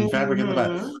 Again, fabric in the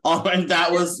butt. Mm-hmm. And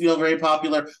that Yep. was, very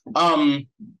popular.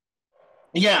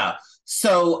 Yeah.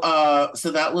 So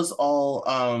that was all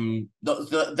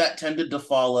that tended to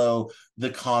follow the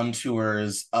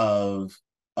contours of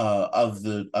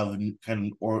kind of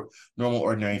or normal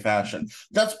ordinary fashion.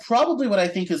 That's probably what I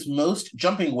think is most,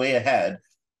 jumping way ahead.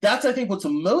 That's, I think, what's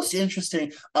most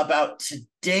interesting about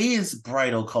today's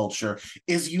bridal culture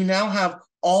is you now have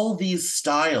all these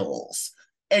styles,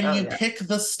 and Oh you yeah. pick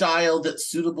the style that's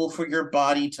suitable for your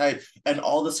body type and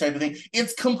all this type of thing.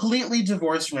 It's completely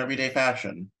divorced from everyday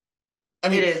fashion. I It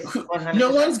mean, is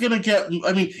no 100%. one's gonna get.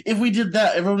 I mean, if we did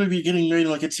that, everyone would be getting married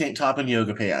in like a tank top and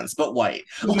yoga pants, but white.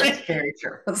 Yes, very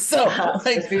true. So,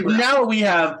 Let's be real. now we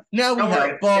have Don't worry,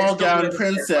 they're ball still gown, doing the stiff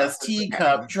princess, ones. It's okay.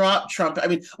 teacup, drop trumpet. I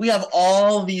mean, we have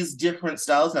all these different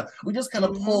styles now. We just kind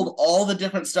of Mm-hmm. pulled all the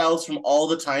different styles from all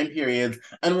the time periods,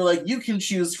 and we're like, you can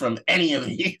choose from any of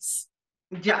these.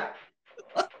 Yeah.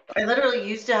 I literally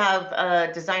used to have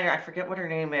a designer, I forget what her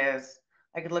name is.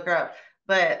 I could look her up,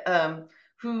 but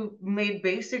who made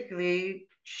basically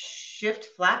shift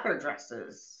flapper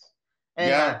dresses. And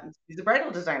Yeah, that she's a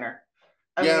bridal designer.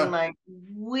 I mean, yeah, like,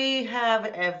 we have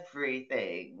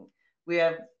everything. We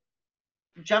have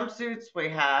jumpsuits, we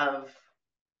have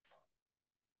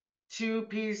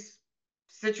two-piece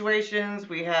situations,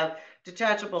 we have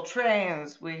detachable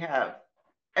trains, we have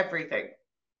everything.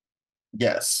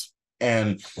 yes.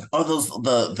 And oh, those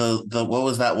the what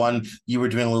was that one you were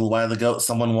doing a little while ago?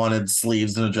 Someone wanted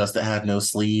sleeves in a dress that had no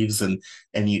sleeves, and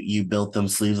you built them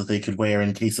sleeves that they could wear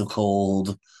in case of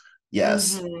cold.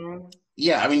 Yes. Mm-hmm.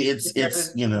 Yeah, I mean Which I it's was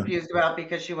confused about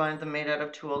because she wanted them made out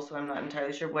of tulle, so I'm not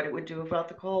entirely sure what it would do about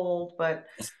the cold, but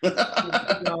it's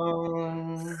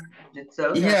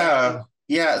okay. Yeah,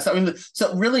 yeah. So I mean,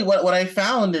 so really, what I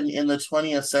found in the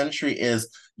 20th century is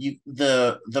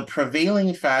the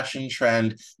prevailing fashion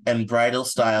trend and bridal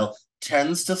style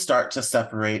tends to start to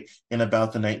separate in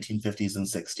about the 1950s and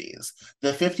 60s.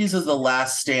 The 50s is the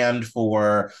last stand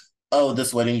for, oh,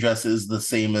 this wedding dress is the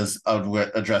same as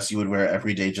a dress you would wear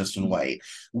every day, just in white.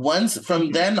 Once from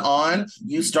Mhm. then on,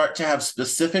 you start to have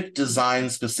specific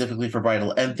designs specifically for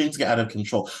bridal, and things get out of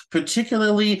control,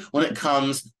 particularly when it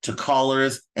comes to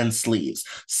collars and sleeves.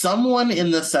 Someone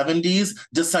in the 70s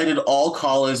decided all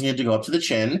collars needed to go up to the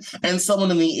chin, and someone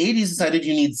in the 80s decided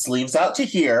you need sleeves out to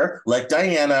here, like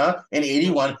Diana in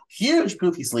 81, huge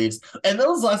poofy sleeves. And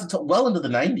those lasted well into the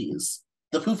 90s.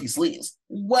 The poofy sleeves,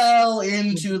 well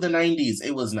into the 90s.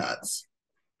 It was nuts.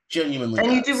 Genuinely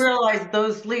And you do nuts. realize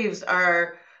those sleeves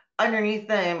are underneath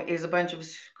them is a bunch of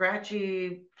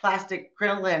scratchy plastic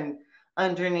crinoline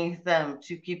underneath them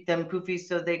to keep them poofy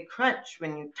so they crunch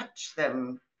when you touch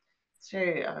them. It's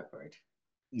very awkward.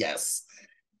 Yes.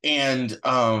 And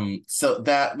so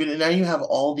that now you have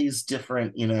all these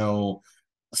different,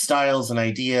 styles and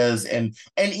ideas, and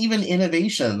even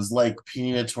innovations like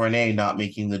Pina Tornay not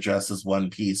making the dress as one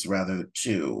piece rather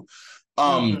two.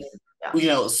 Mm-hmm. um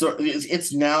Yeah. so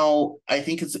it's now, I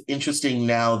think it's interesting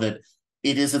now that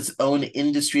it is its own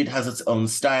industry. It has its own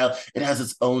style, it has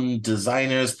its own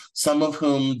designers, some of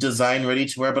whom design ready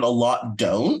to wear, but a lot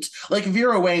don't. Like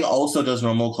Vera Wang also does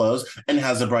normal clothes and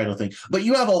has a bridal thing, but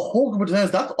you have a whole group of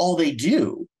designers, that's all they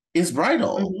do is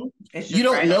bridal. Mm-hmm. It's You just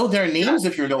don't bridal. know their Yeah. names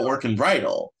if you don't work in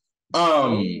bridal.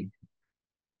 Oh.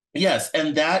 Yes,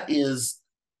 and that is,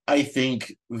 I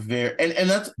think, very, and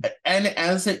that's, and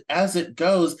as it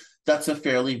goes, that's a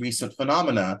fairly recent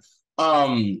phenomena.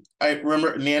 I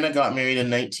remember Nana got married in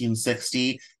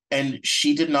 1960, and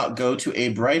she did not go to a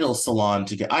bridal salon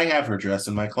to get. I have her dress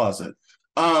in my closet.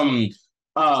 Um,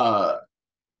 uh,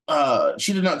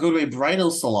 she did not go to a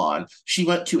bridal salon. She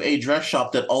went to a dress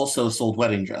shop that also sold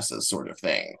wedding dresses, sort of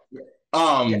thing. Yeah.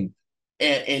 Yeah. Um,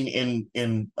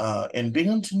 in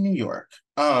Binghamton, New York.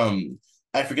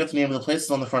 I forget the name of the place.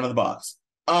 It's on the front of the box.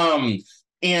 Um,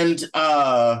 and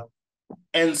uh,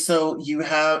 and so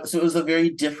it was a very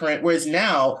different. Whereas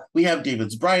now we have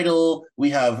David's Bridal, we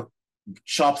have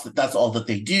shops that's all that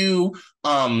they do.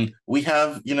 We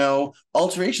have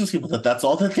alterations people that's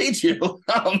all that they do.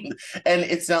 And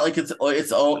it's not like it's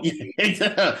own.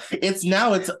 It's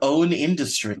now its own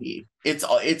industry. It's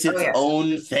Oh its yeah.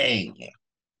 own thing.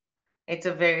 It's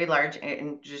a very large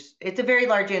and just it's a very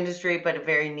large industry, but a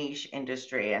very niche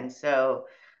industry. And so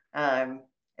um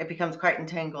it becomes quite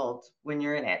entangled when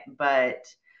you're in it. But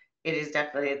it is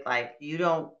definitely like you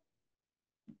don't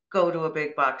go to a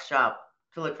big box shop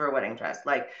to look for a wedding dress.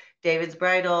 Like David's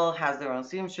Bridal has their own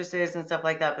seamstresses and stuff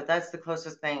like that, but that's the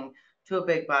closest thing to a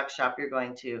big box shop you're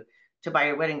going to buy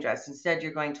your wedding dress. Instead,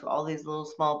 you're going to all these little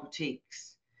small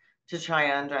boutiques to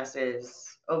try on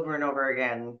dresses over and over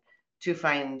again to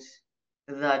find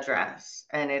the dress.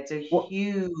 And it's a Well,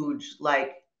 huge,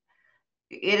 like,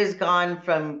 it has gone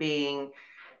from being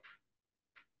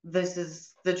this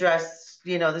is the dress,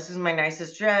 this is my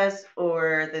nicest dress,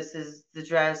 or this is the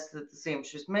dress that the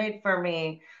seamstress made for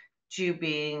me, to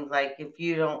being like, if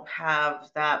you don't have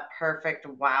that perfect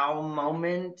wow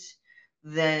moment,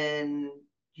 then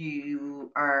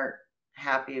you aren't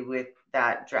happy with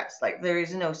that dress. Like, there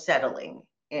is no settling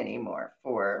anymore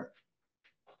for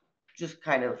just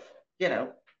kind of, you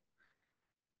know,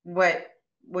 what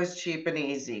was cheap and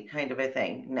easy kind of a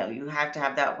thing. No, you have to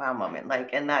have that wow moment.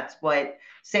 Like, and that's what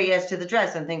Say Yes to the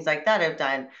Dress and things like that have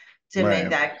done to make right,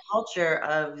 that culture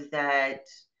of that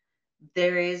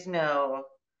there is no,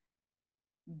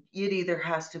 it either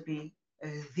has to be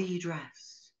the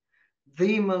dress,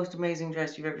 the most amazing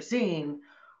dress you've ever seen,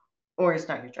 or it's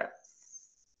not your dress.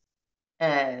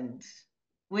 And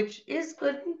which is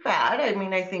good and bad. I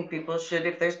mean, I think people should,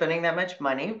 if they're spending that much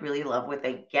money, really love what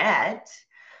they get.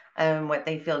 and what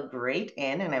they feel great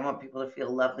in. And I want people to feel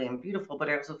lovely and beautiful, but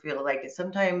I also feel like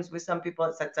sometimes with some people,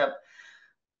 it sets up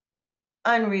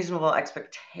unreasonable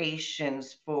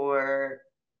expectations for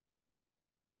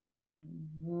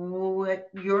what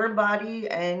your body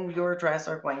and your dress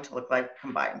are going to look like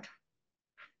combined.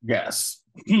 Yes.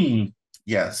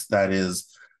 Yes, that is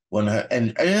one.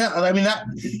 And I mean that,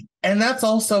 and that's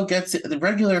also gets the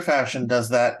regular fashion does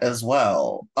that as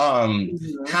well.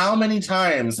 Mm-hmm. How many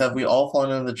times have we all fallen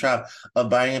into the trap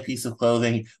of buying a piece of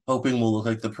clothing, hoping we'll look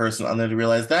like the person on there, to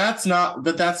realize that's not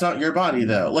your body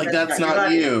though. Like That's that's not your not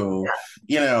body. you,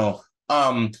 you know.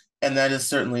 And that is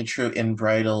certainly true in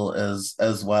bridal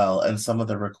as well. And some of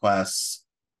the requests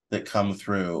that come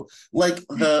through, like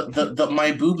the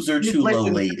my boobs are You've too low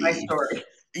listened to my lady. story.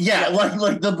 Yeah, Yes.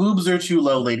 like the boobs are too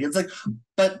low, lady. It's like,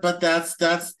 but that's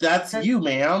That's, you,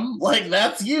 ma'am. Like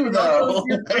that's you and also, though.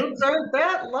 your boobs aren't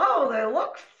that low. They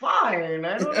look fine.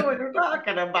 I don't know what you're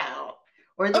talking about.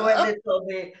 Or the one that told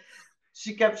me,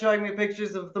 she kept showing me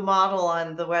pictures of the model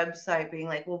on the website, being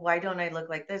like, well, why don't I look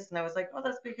like this? And I was like, oh,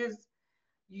 that's because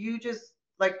you just,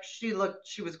 like, she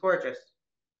was gorgeous,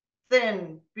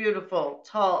 thin, beautiful,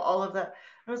 tall, all of that.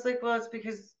 I was like, well, it's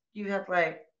because you have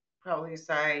like probably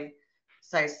size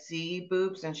C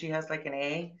boobs and she has like an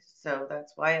A. So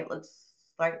that's why it looks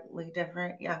slightly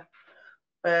different. Yeah.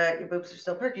 But your boobs are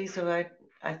still perky, so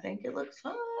I think it looks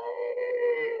fine.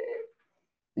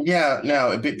 Yeah, no,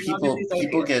 None of these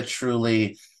people ideas. get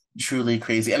truly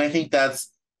crazy, and I think that's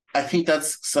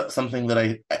something that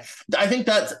I think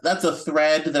that's a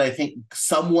thread that I think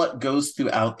somewhat goes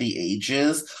throughout the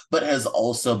ages, but has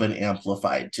also been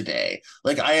amplified today.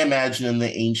 Like I imagine in the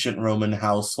ancient Roman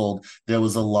household, there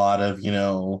was a lot of,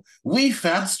 we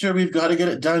faster, we've got to get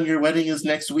it done. Your wedding is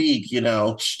next week,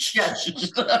 Yes.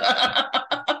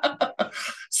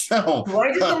 So,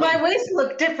 Why doesn't my waist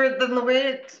look different than the way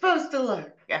it's supposed to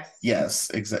look? Yes. yes,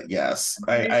 exactly. Yes,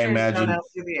 I'm pretty I sure it's gone imagine. out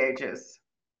through the ages.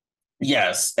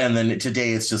 Yes, and then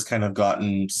today it's just kind of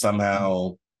gotten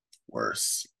somehow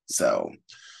worse. So,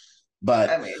 but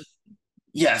I mean,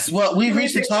 yes, well, too we've many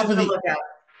reached the top pictures of to the look at.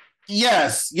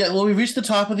 yes, yeah, well, we've reached the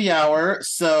top of the hour.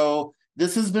 So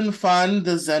this has been fun.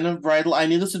 The Zen of Bridal. I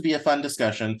knew this would be a fun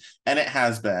discussion, and it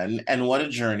has been. And what a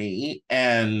journey,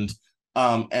 and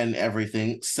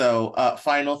everything. So,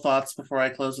 final thoughts before I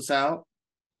close this out.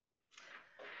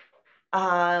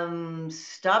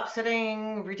 Stop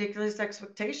setting ridiculous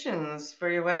expectations for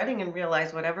your wedding and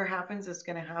realize whatever happens is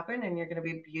going to happen and you're going to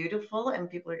be beautiful and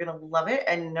people are going to love it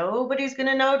and nobody's going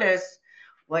to notice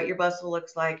what your bustle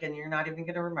looks like and you're not even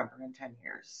going to remember in 10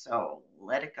 years. So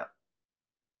let it go.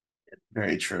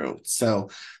 Very true. So,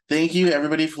 thank you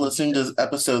everybody for listening to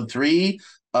episode 3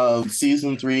 of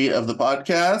season 3 of the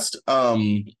podcast.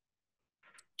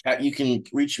 You can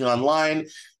reach me online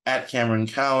at Cameron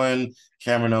Cowan,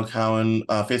 Cameron L. Cowan,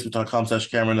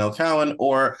 Facebook.com/Cameron L. Cowan,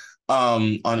 or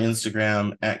on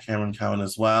Instagram at Cameron Cowan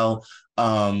as well.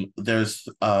 There's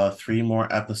 3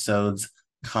 more episodes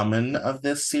coming of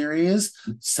this series,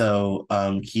 so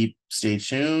stay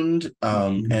tuned,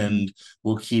 and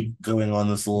we'll keep going on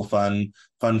this little fun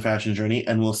fashion journey,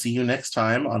 and we'll see you next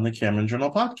time on the Cameron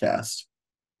Journal podcast.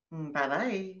 Bye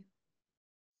bye.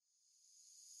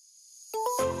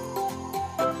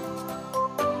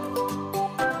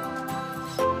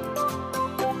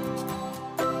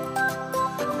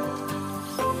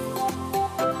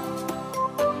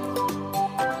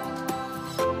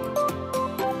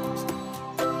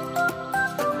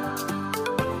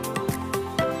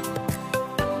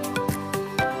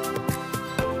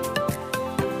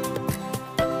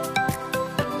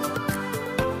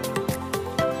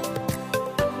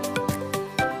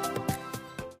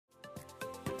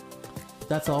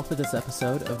 That's all for this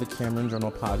episode of the Cameron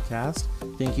Journal podcast.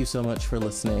 Thank you so much for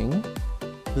listening.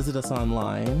 Visit us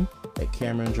online at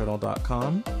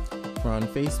CameronJournal.com. We're on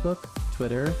Facebook,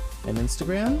 Twitter, and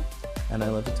Instagram, and I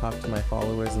love to talk to my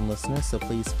followers and listeners, so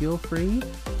please feel free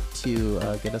to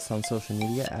get us on social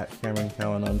media at Cameron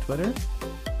Cowan on Twitter,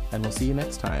 and we'll see you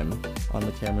next time on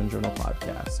the Cameron Journal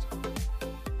podcast.